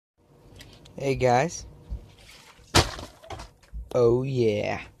Hey guys. Oh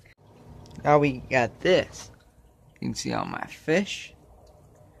yeah. Now we got this. You can see all my fish.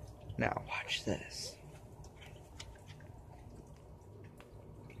 Now watch this.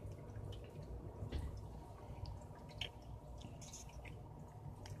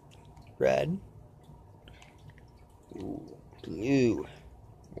 Red. Ooh, blue.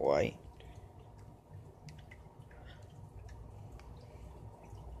 White.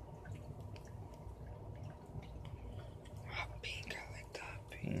 Pink, I like that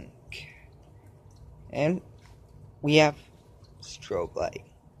pink. And we have strobe light.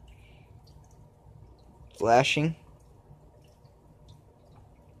 Flashing.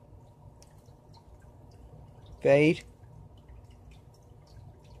 Fade.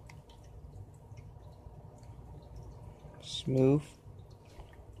 Smooth.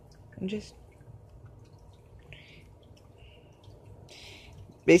 And just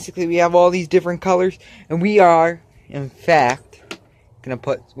basically we have all these different colors, and we are in fact gonna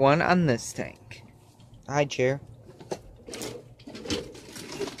put one on this tank. Hi, chair.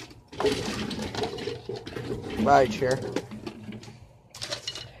 Bye, chair.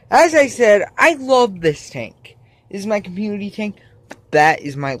 As I said, I love this tank. This is my community tank. That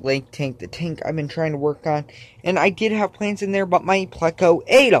is my lake tank, the tank I've been trying to work on. And I did have plants in there, but my pleco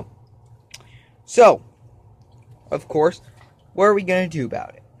ate them. So, of course, what are we going to do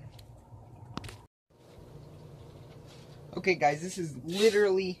about it? Okay, guys, this is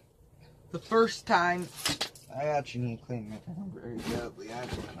literally the first time. I actually need to clean my room very badly. I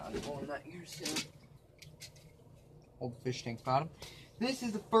plan on doing that here soon. Old fish tank bottom. This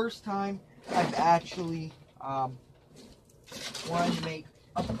is the first time I've actually wanted to make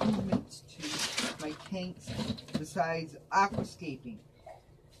improvements to my tanks besides aquascaping.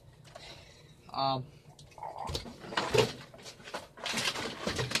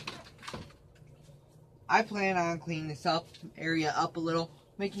 I plan on cleaning this area up a little,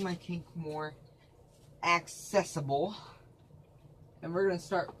 making my tank more accessible. And we're going to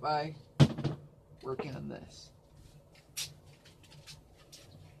start by working on this.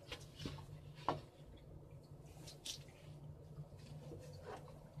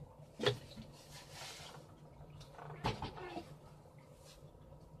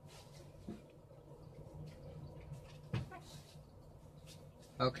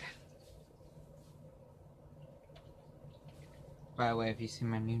 Okay. By the way, have you seen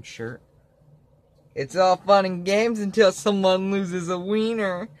my new shirt? It's all fun and games until someone loses a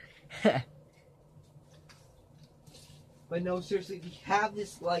wiener. But no, seriously, we have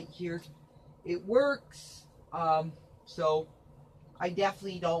this light here. It works. So I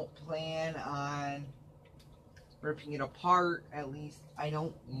definitely don't plan on ripping it apart. At least I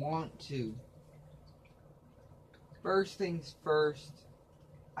don't want to. First things first,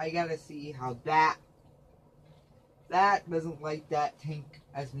 I gotta see how that doesn't like that tank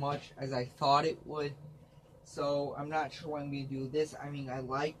as much as I thought it would. So I'm not sure what I'm going to do with this. I mean, I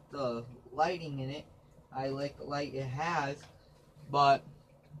like the lighting in it. I like the light it has. But,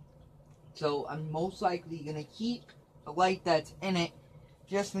 so I'm most likely going to keep the light that's in it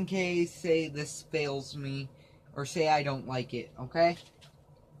just in case, say, this fails me or say I don't like it, okay?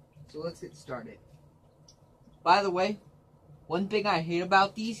 So let's get started. By the way, one thing I hate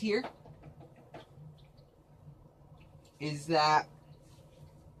about these here is that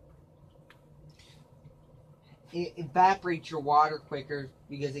it evaporates your water quicker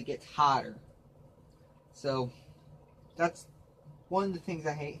because it gets hotter. So that's one of the things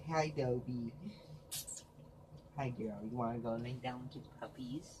I hate. Hi, Dobie. Hi, girl. You want to go lay down with the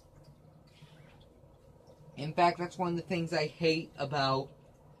puppies? In fact, that's one of the things I hate about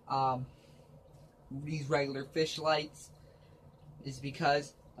these regular fish lights is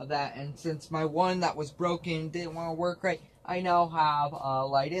because of that. And since my one that was broken didn't want to work right, I now have a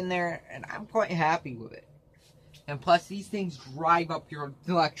light in there, and I'm quite happy with it. And plus, these things drive up your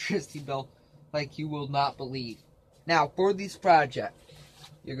electricity bill like you will not believe. Now, for this project,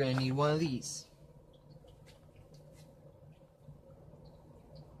 you're going to need one of these.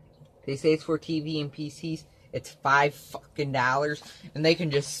 They say it's for TV and PCs. It's $5 and they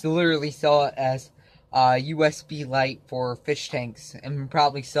can just literally sell it as a USB light for fish tanks and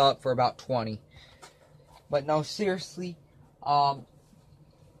probably sell it for about $20. But no, seriously,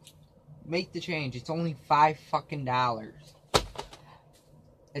 make the change. It's only $5.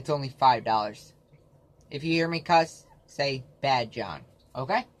 It's only $5. If you hear me cuss, say Bad John.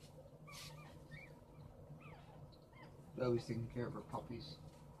 Okay? Always taking care of her puppies.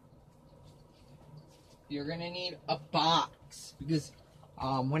 You're gonna need a box because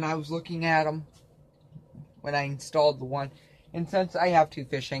when I was looking at them, when I installed the one, And since I have 2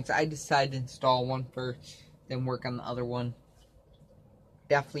 fish tanks, I decided to install one first, then work on the other one.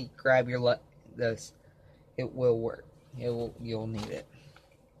 Definitely grab your this. It will work. You'll need it.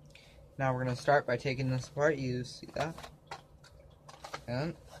 Now we're gonna start by taking this apart. You see that?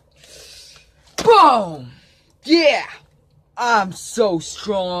 And boom! Yeah! I'm so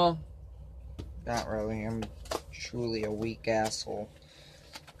strong. Not really. I'm truly a weak asshole.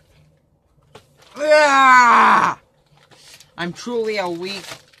 Ah! I'm truly a weak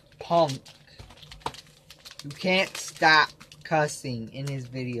punk who can't stop cussing in his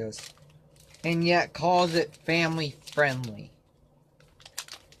videos and yet calls it family friendly.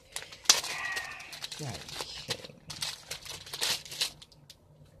 You gotta be kidding me.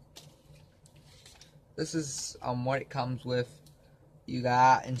 This is what it comes with. You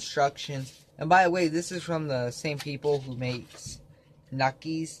got instructions. And by the way, this is from the same people who makes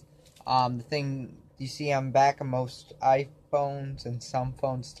Nuckies. The thing you see on the back of most iPhones and some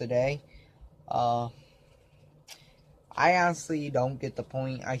phones today. I honestly don't get the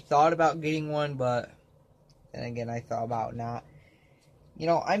point. I thought about getting one, but then again, I thought about not. You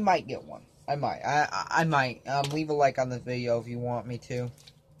know, I might get one. I might. I might. Leave a like on this video if you want me to.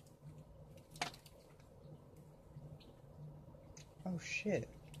 Oh, shit.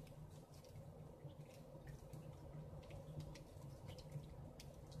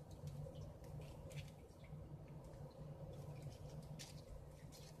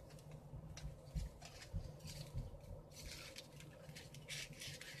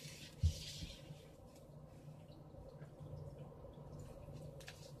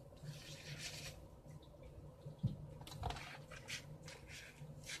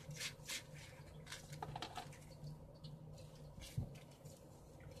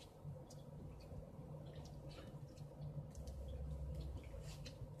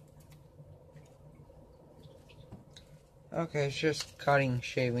 Okay, it's just cutting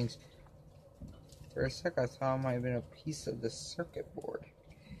shavings. For a sec, I thought it might have been a piece of the circuit board.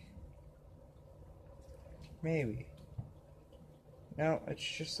 Maybe. No, it's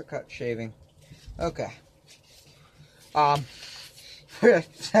just a cut shaving. Okay. For a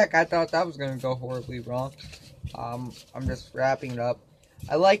sec, I thought that was going to go horribly wrong. I'm just wrapping it up.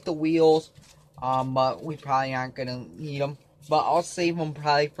 I like the wheels, but we probably aren't going to need them. But I'll save them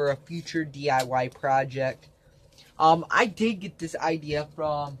probably for a future DIY project. I did get this idea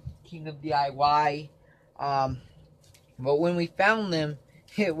from King of DIY, but when we found them,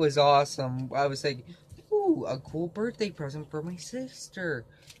 it was awesome. I was like, ooh, a cool birthday present for my sister.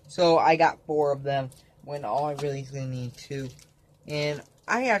 So I got 4 of them when all I really is going to need 2. And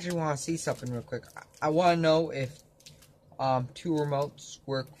I actually want to see something real quick. I want to know if 2 remotes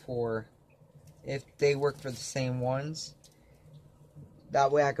work for, if they work for the same ones.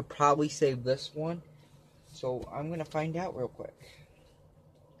 That way I could probably save this one. So I'm going to find out real quick.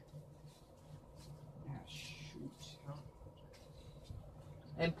 Ah, shoot.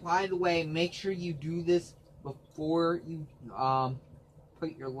 And by the way, make sure you do this before you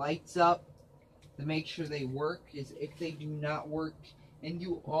put your lights up to make sure they work. Is if they do not work and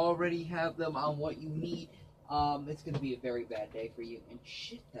you already have them on what you need, it's going to be a very bad day for you. And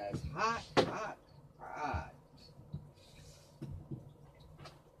shit, that is hot, hot, hot.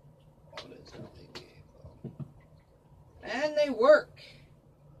 And they work.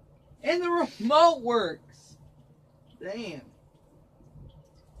 And the remote works. Damn.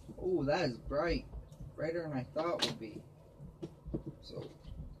 Oh, that is bright. Brighter than I thought it would be. So.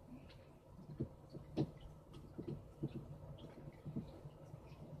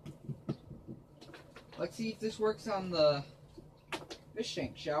 Let's see if this works on the fish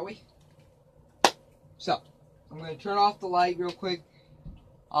tank, shall we? So, I'm going to turn off the light real quick.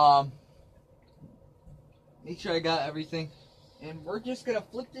 Make sure I got everything. And we're just going to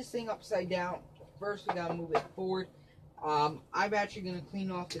flip this thing upside down. First, we got to move it forward. I'm actually going to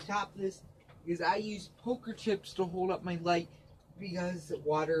clean off the top of this because I use poker chips to hold up my light because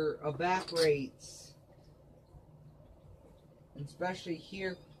water evaporates. And especially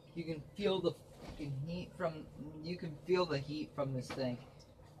here, you can feel the heat from this thing.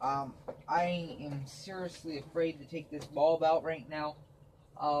 I am seriously afraid to take this bulb out right now.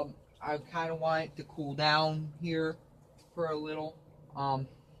 I kind of want it to cool down here for a little.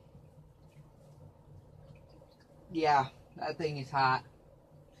 Yeah, that thing is hot.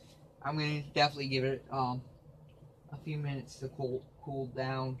 I'm going to definitely give it a few minutes to cool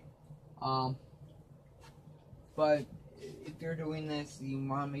down. But if you're doing this, you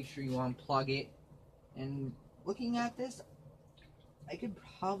want to make sure you unplug it. And looking at this, I could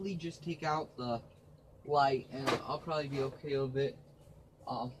probably just take out the light and I'll probably be okay with it.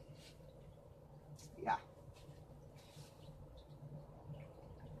 Yeah.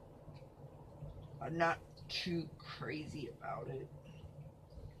 I'm not too crazy about it.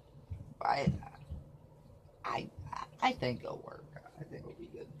 I think it'll work. I think it'll be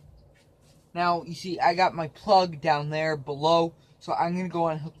good. Now, you see, I got my plug down there below, so I'm going to go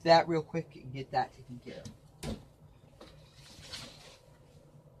and hook that real quick and get that taken care of.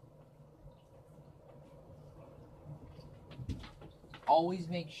 Always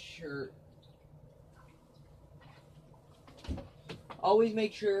make sure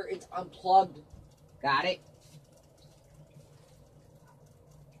it's unplugged. Got it?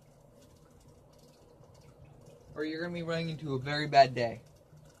 Or you're going to be running into a very bad day.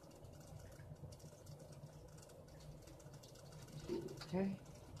 Okay.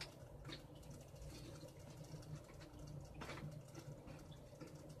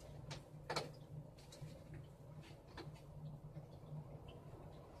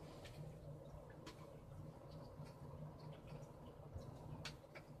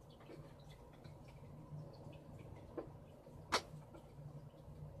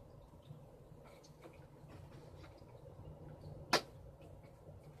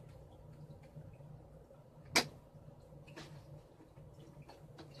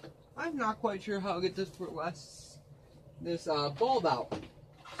 I'm not quite sure how to get this bulb out.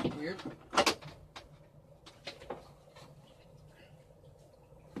 Weird.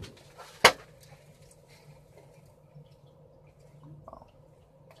 Oh.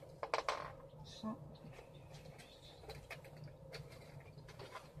 So.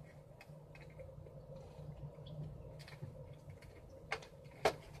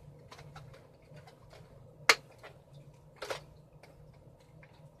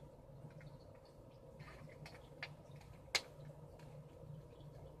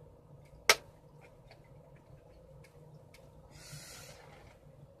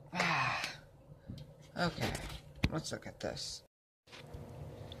 Okay, let's look at this.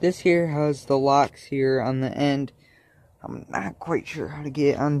 This here has the locks here on the end. I'm not quite sure how to get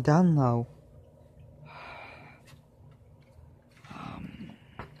it undone though.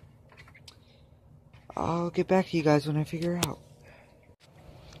 I'll get back to you guys when I figure it out.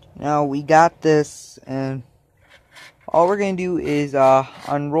 Now we got this, and all we're gonna do is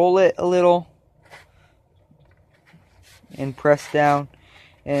unroll it a little and press down,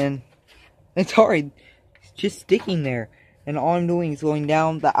 and it's hard. It's just sticking there. And all I'm doing is going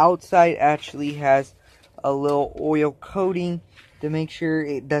down. The outside actually has a little oil coating to make sure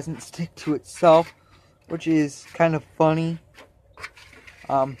it doesn't stick to itself, which is kind of funny.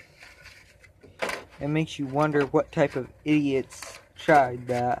 It makes you wonder what type of idiots tried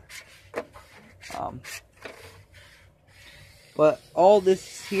that. But all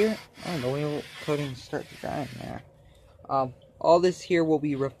this here, oh, the oil coating starts drying there. All this here will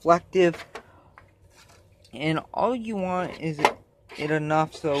be reflective, and all you want is it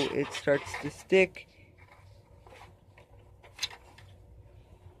enough so it starts to stick.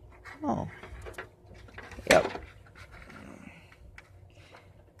 Oh, yep.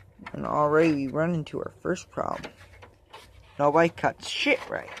 And already we run into our first problem. Nobody cuts shit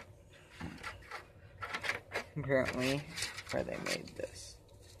right. Apparently, where they made this.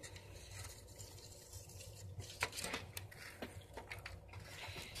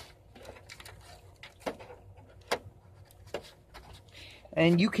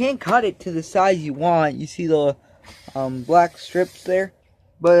 And you can cut it to the size you want. You see the black strips there?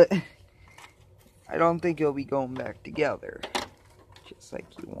 But I don't think it'll be going back together just like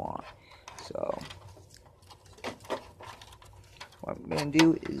you want. So what I'm going to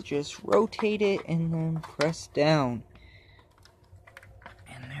do is just rotate it and then press down.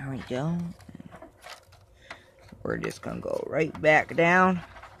 And there we go. We're just going to go right back down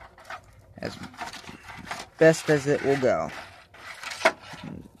as best as it will go.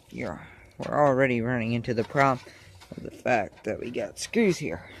 We're already running into the problem of the fact that we got screws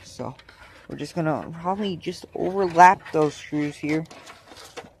here. So we're just going to probably just overlap those screws here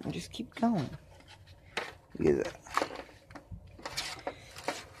and just keep going. Look at that.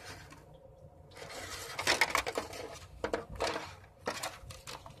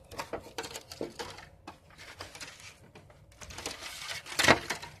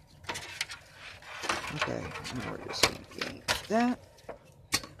 Okay, now we're just going to get that.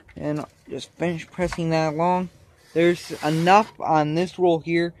 And just finish pressing that along. There's enough on this roll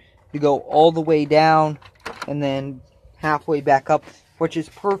here to go all the way down and then halfway back up, which is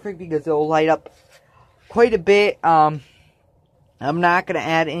perfect because it'll light up quite a bit. I'm not going to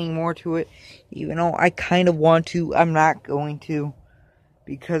add any more to it, even though I kind of want to. I'm not going to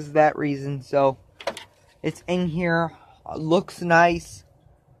because of that reason. So it's in here, looks nice.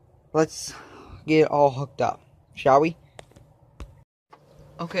 Let's get it all hooked up, shall we?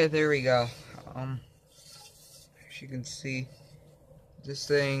 Okay, there we go. as you can see, this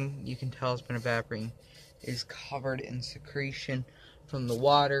thing, you can tell it's been evaporating, is covered in secretion from the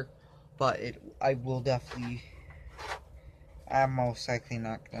water, but I'm most likely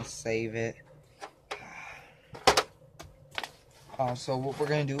not going to save it. So what we're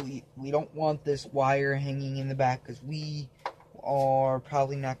going to do, we don't want this wire hanging in the back because we are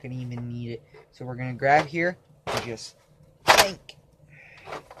probably not going to even need it. So we're going to grab here and just yank.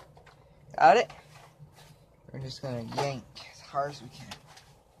 Got it? We're just going to yank as hard as we can.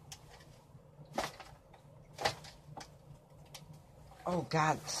 Oh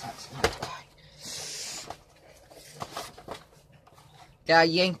God, this sucks. Gotta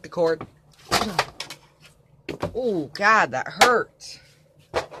yank the cord. Oh God, that hurts.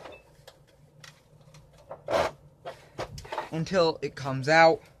 Until it comes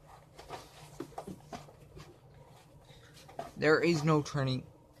out. There is no turning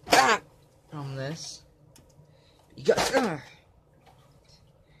back from this. You got.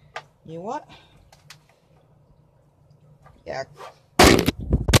 You know what? Yeah.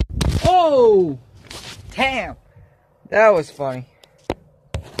 Oh! Damn! That was funny.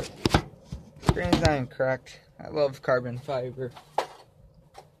 Screen's not incorrect. I love carbon fiber.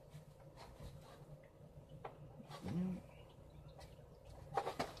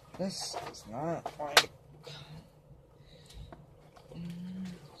 This is not like. I'm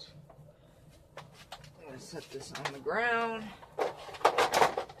gonna set this on the ground.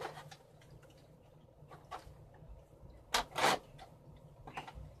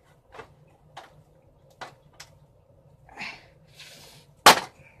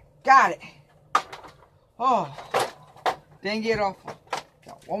 Got it. Oh, didn't get off.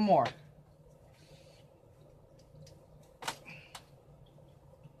 Got one more.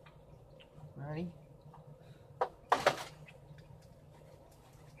 Ready?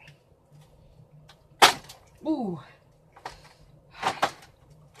 Ooh.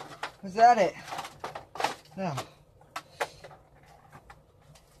 Was that it? No.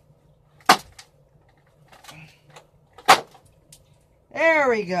 There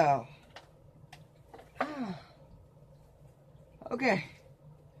we go. Okay.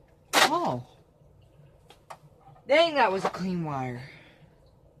 Oh. Dang, that was a clean wire.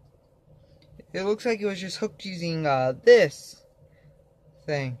 It looks like it was just hooked using this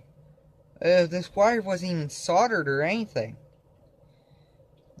thing. This wire wasn't even soldered or anything.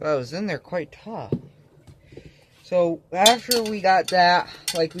 But it was in there quite tough. So after we got that,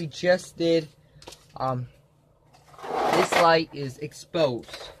 like we just did, this light is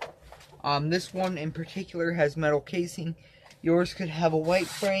exposed. This one in particular has metal casing. Yours could have a white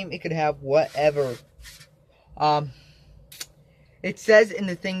frame. It could have whatever. It says in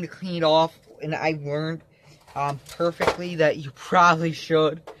the thing to clean it off, and I learned perfectly that you probably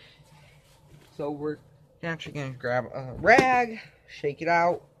should. So we're actually going to grab a rag, shake it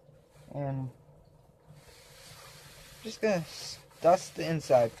out, and just going to dust the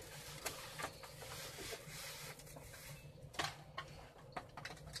inside.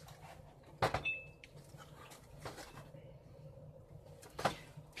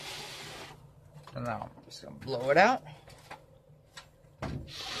 And now I'm just going to blow it out.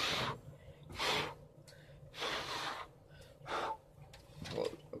 Oh,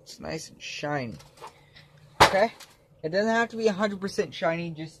 it looks nice and shiny. Okay? It doesn't have to be 100%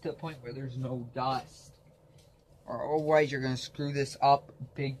 shiny, just to the point where there's no dust. Or otherwise you're going to screw this up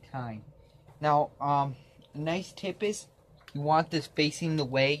big time. Now, a nice tip is, you want this facing the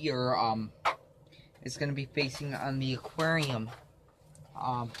way your, it's going to be facing on the aquarium.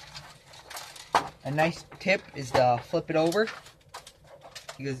 A nice tip is to flip it over,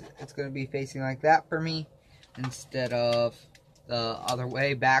 because it's going to be facing like that for me, instead of the other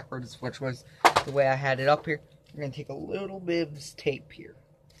way backwards, which was the way I had it up here. We're going to take a little bit of this tape here,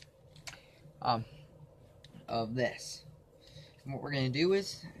 of this. And what we're going to do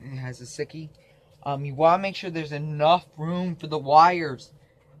is, it has a sticky, you want to make sure there's enough room for the wires.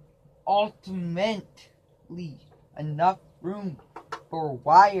 Ultimately, enough room for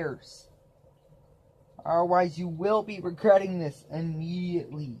wires. Otherwise, you will be regretting this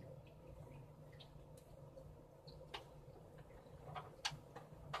immediately.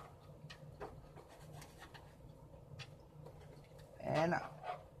 And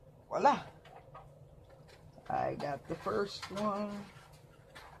voila. I got the first one.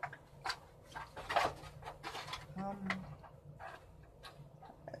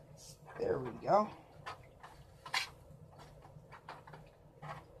 There we go.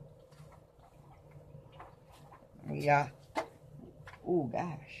 We got, oh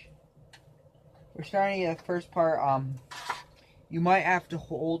gosh, we're starting at the first part. You might have to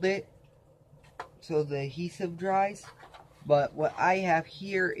hold it so the adhesive dries. But what I have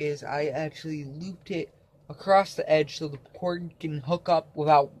here is I actually looped it across the edge so the cord can hook up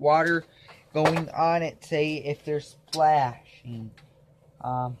without water going on it, say if there's splashing.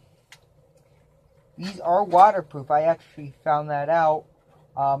 These are waterproof. I actually found that out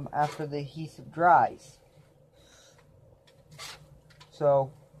after the adhesive dries.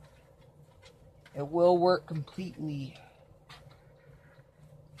 So it will work completely.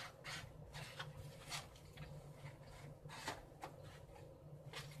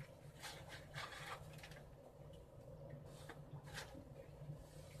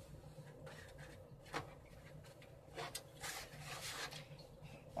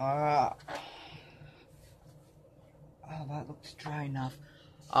 Oh, that looks dry enough.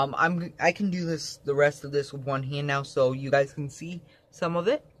 I can do the rest of this with one hand now, so you guys can see some of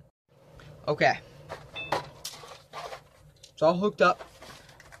it. Okay, it's all hooked up.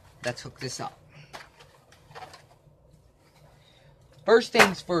 Let's hook this up. First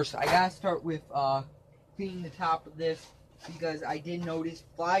things first, I gotta start with cleaning the top of this because I did notice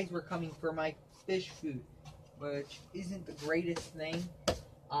flies were coming for my fish food, which isn't the greatest thing,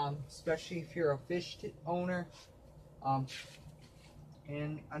 especially if you're a fish owner.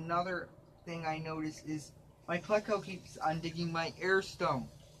 And another thing I noticed is my pleco keeps on digging my air stone,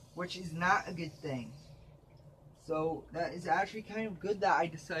 which is not a good thing. So that is actually kind of good that I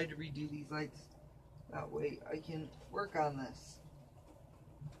decided to redo these lights. That way I can work on this.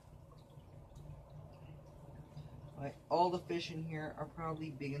 Like, all the fish in here are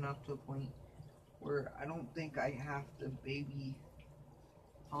probably big enough to a point where I don't think I have to baby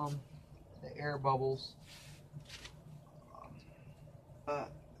the air bubbles. I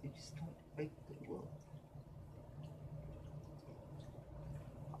just don't like the look.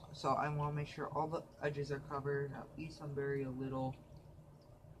 So I want to make sure all the edges are covered, at least I'm very a little.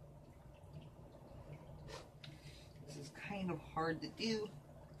 This is kind of hard to do.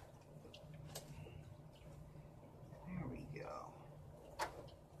 There we go.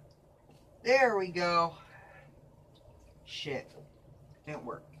 There we go. Shit. Didn't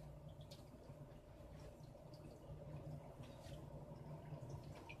work.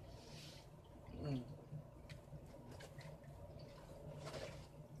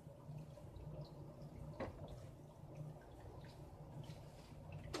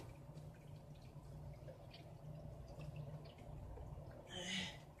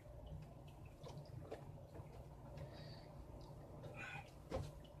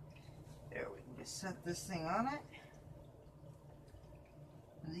 There, we can just set this thing on it.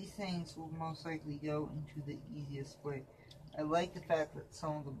 These things will most likely go into the easiest way. I like the fact that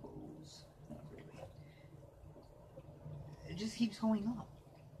some of the bowls, not really, it just keeps going up.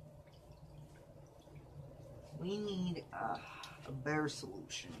 We need a better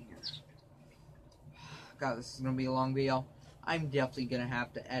solution here. God, this is going to be a long video. I'm definitely going to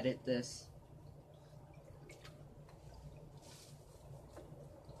have to edit this.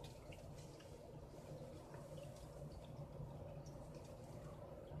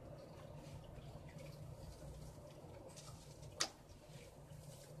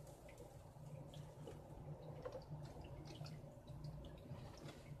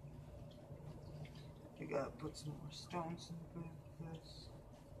 I gotta put some more stones in the back of this.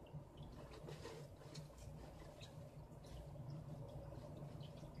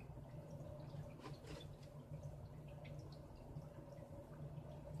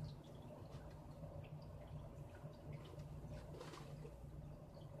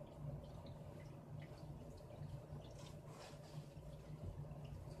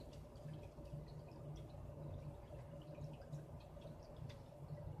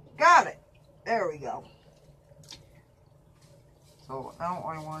 Got it! There we go. So now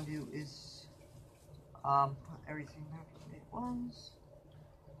what I want to do is put everything back the way it was.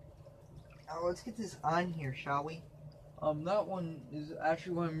 Now let's get this on here, shall we? That one is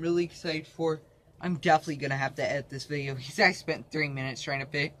actually what I'm really excited for. I'm definitely gonna have to edit this video because I spent 3 minutes trying to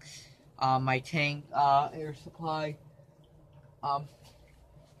fix my tank air supply. I'm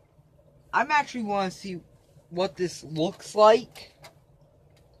actually want to see what this looks like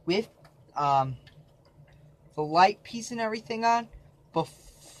with the light piece and everything on,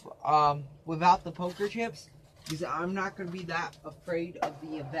 without the poker chips, because I'm not going to be that afraid of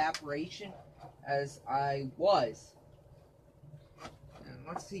the evaporation as I was. And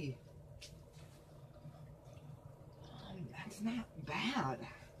let's see. That's not bad.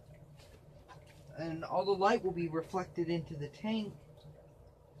 And all the light will be reflected into the tank.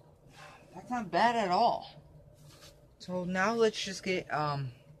 That's not bad at all. So now let's just get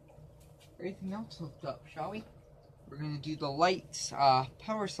everything else hooked up, shall we? We're going to do the lights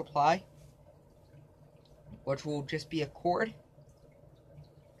power supply. which will just be a cord,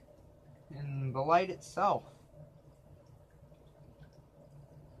 and the light itself.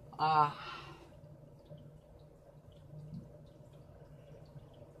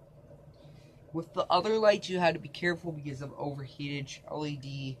 With the other lights, you had to be careful because of overheated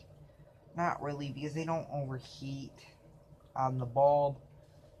LED. Not really, because they don't overheat on the bulb.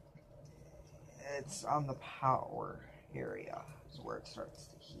 It's on the power area is where it starts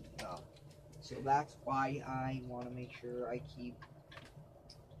to heat up. So that's why I want to make sure I keep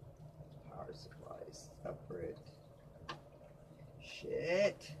power supplies separate.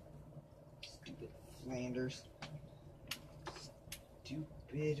 Shit. Stupid Flanders.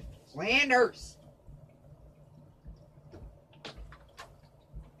 Stupid Flanders!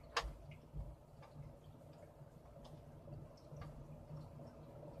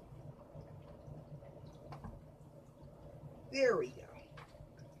 There we go.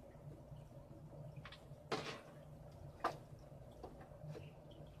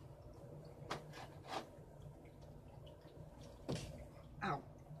 Ow.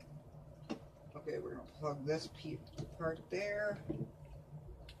 Okay, we're gonna plug this part there.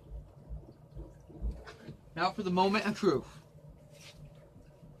 Now for the moment of truth.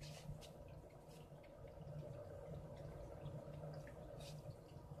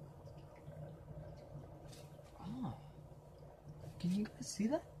 Oh. Can you guys see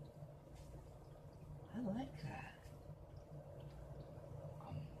that? I like that.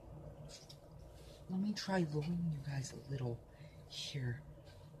 Let me try lowering you guys a little here.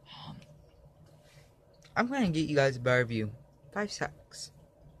 I'm gonna get you guys a better view. 5 seconds.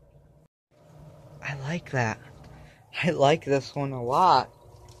 I like that. I like this one a lot.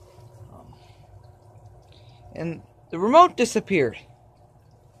 And the remote disappeared.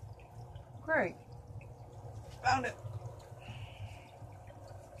 Great. Found it.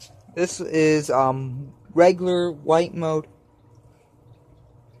 This is regular white mode.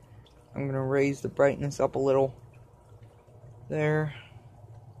 I'm gonna raise the brightness up a little. There.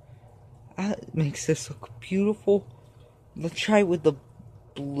 That makes this look beautiful. Let's try it with the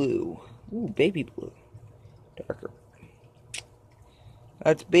blue. Ooh, baby blue. Darker.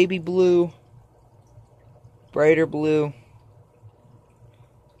 That's baby blue. Brighter blue.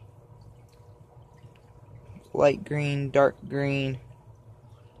 Light green, dark green.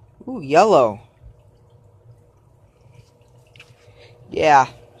 Ooh, yellow. Yeah.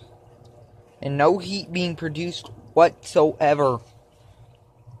 And no heat being produced whatsoever.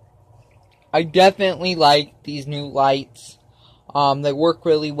 I definitely like these new lights. They work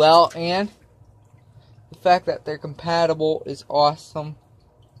really well, and the fact that they're compatible is awesome.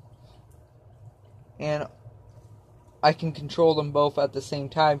 And I can control them both at the same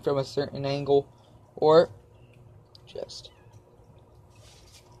time from a certain angle, or just...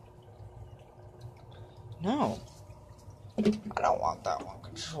 No. I don't want that one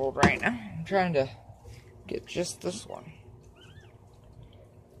controlled right now. I'm trying to get just this one.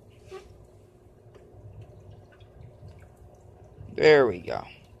 There we go.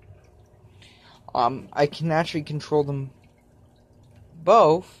 I can actually control them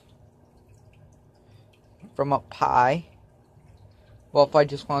both from up high. Well, if I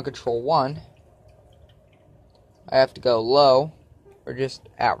just want to control one, I have to go low or just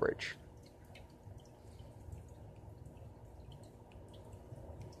average.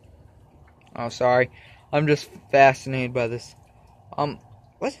 Oh, sorry. I'm just fascinated by this.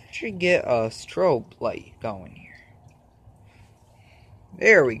 Let's actually get a strobe light going here.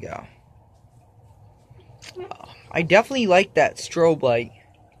 There we go. I definitely like that strobe light.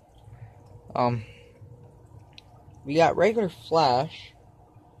 We got regular flash.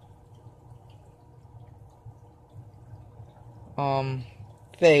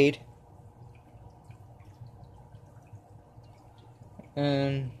 Fade.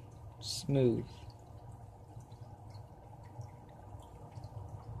 And smooth.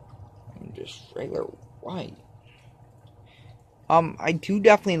 And just regular white. I do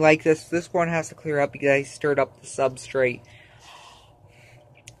definitely like this. This one has to clear up because I stirred up the substrate.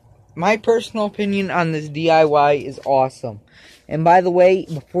 My personal opinion on this DIY is awesome. And by the way,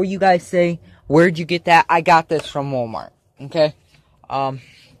 before you guys say, where'd you get that? I got this from Walmart. Okay?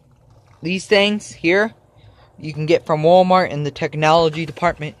 These things here, you can get from Walmart in the technology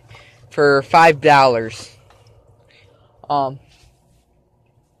department for $5. I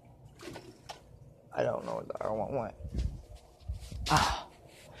don't know what I want.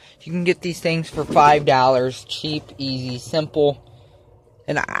 You can get these things for $5. Cheap, easy, simple.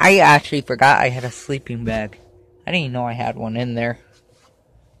 And I actually forgot I had a sleeping bag. I didn't even know I had one in there.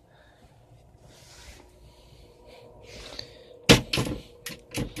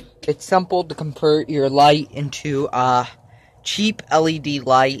 it's simple to convert your light into a cheap LED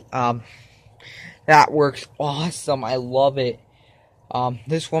light. That works awesome. I love it.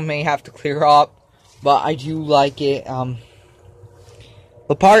 This one may have to clear up, but I do like it.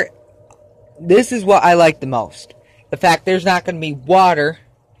 This is what I like the most. The fact there's not going to be water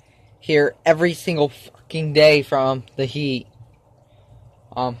here every single fucking day from the heat.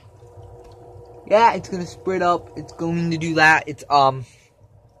 Yeah, it's going to spread up. It's going to do that. It's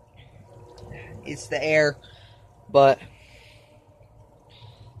the air. But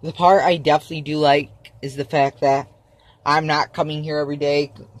the part I definitely do like is the fact that I'm not coming here every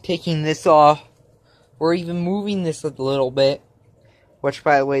day, taking this off, or even moving this a little bit. Which,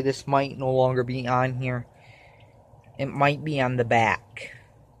 by the way, this might no longer be on here. It might be on the back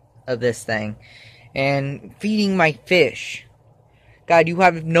of this thing. And feeding my fish. God, you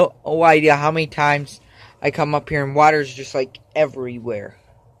have no idea how many times I come up here and water's just like everywhere.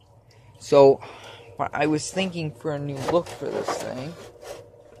 So, what I was thinking for a new look for this thing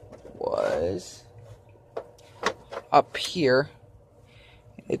was up here.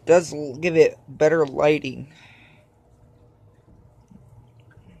 It does give it better lighting,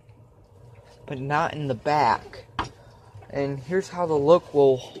 but not in the back. And here's how the look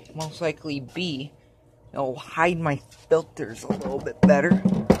will most likely be. It'll hide my filters a little bit better,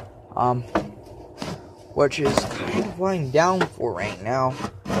 which is kind of what I'm down for right now,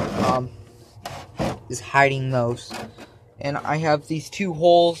 is hiding those. And I have these two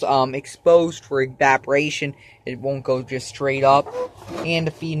holes exposed for evaporation. It won't go just straight up, and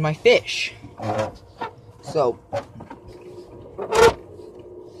to feed my fish. So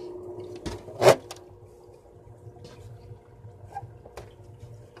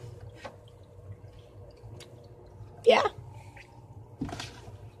yeah,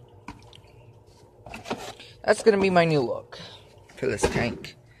 that's gonna be my new look for this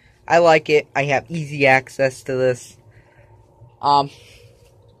tank. I like it. I have easy access to this.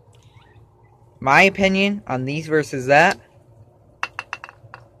 My opinion on these versus that.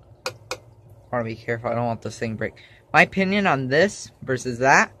 I want to be careful. I don't want this thing to break. My opinion on this versus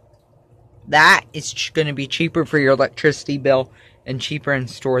that. That is going to be cheaper for your electricity bill and cheaper in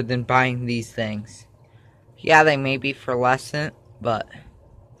store than buying these things. Yeah, they may be for less than, but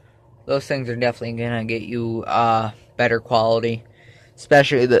those things are definitely going to get you better quality.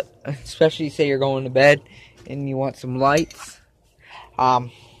 Especially say you're going to bed and you want some lights.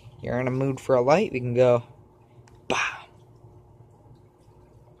 You're in a mood for a light, we can go bam,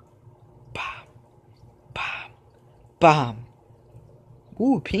 bam, bam, bam.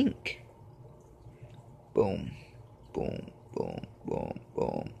 Ooh, pink. Boom, boom, boom, boom,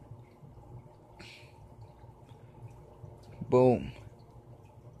 boom. Boom.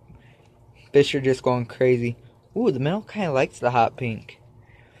 Fish are just going crazy. Ooh, the male kind of likes the hot pink.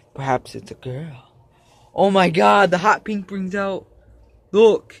 Perhaps it's a girl. Oh my god, the hot pink brings out...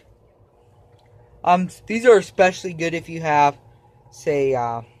 Look. These are especially good if you have, say,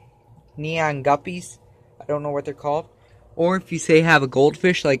 neon guppies. I don't know what they're called. Or if you, say, have a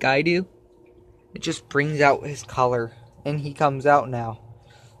goldfish like I do. It just brings out his color. And he comes out now.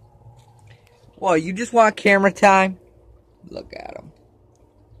 Well, you just want camera time? Look at him.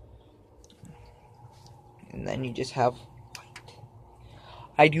 And then you just have white.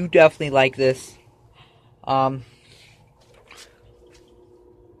 I do definitely like this.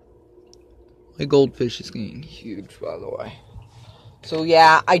 My goldfish is getting huge, by the way. So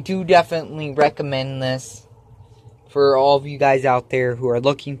yeah, I do definitely recommend this for all of you guys out there who are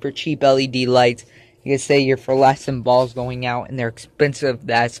looking for cheap LED lights. You can say you're for less than balls going out, and they're expensive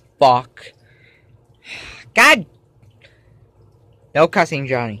as fuck. God! No cussing,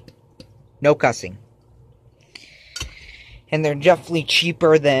 Johnny. No cussing. And they're definitely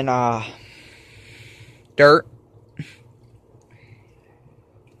cheaper than dirt.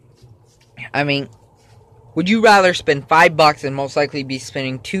 I mean, would you rather spend $5 and most likely be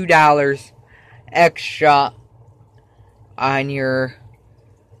spending $2 extra on your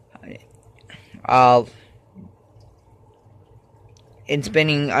and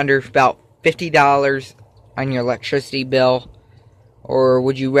spending under about $50 on your electricity bill? Or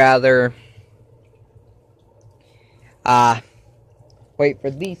would you rather wait for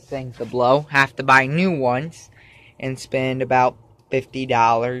these things to blow, have to buy new ones, and spend about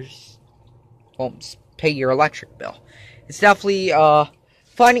 $50? Won't pay your electric bill. It's definitely a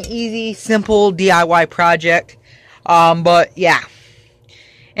fun, easy, simple DIY project. But yeah.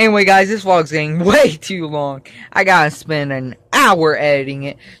 Anyway, guys, this vlog's getting way too long. I gotta spend an hour editing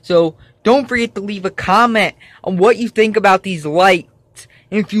it. So don't forget to leave a comment on what you think about these lights.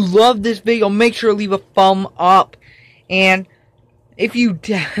 And if you love this video, make sure to leave a thumb up. And if you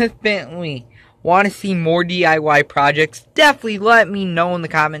definitely want to see more DIY projects, definitely let me know in the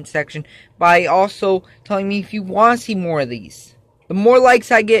comment section by also telling me if you want to see more of these. The more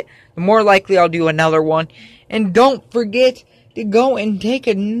likes I get, the more likely I'll do another one. And don't forget to go and take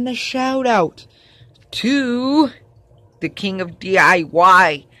a shout out to the king of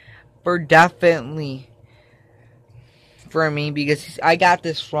DIY for definitely for me, because I got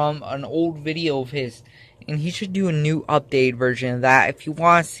this from an old video of his, and he should do a new updated version of that. If you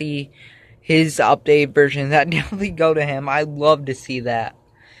want to see his updated version of that, definitely go to him. I'd love to see that.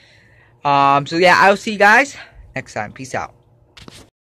 So yeah, I'll see you guys next time. Peace out.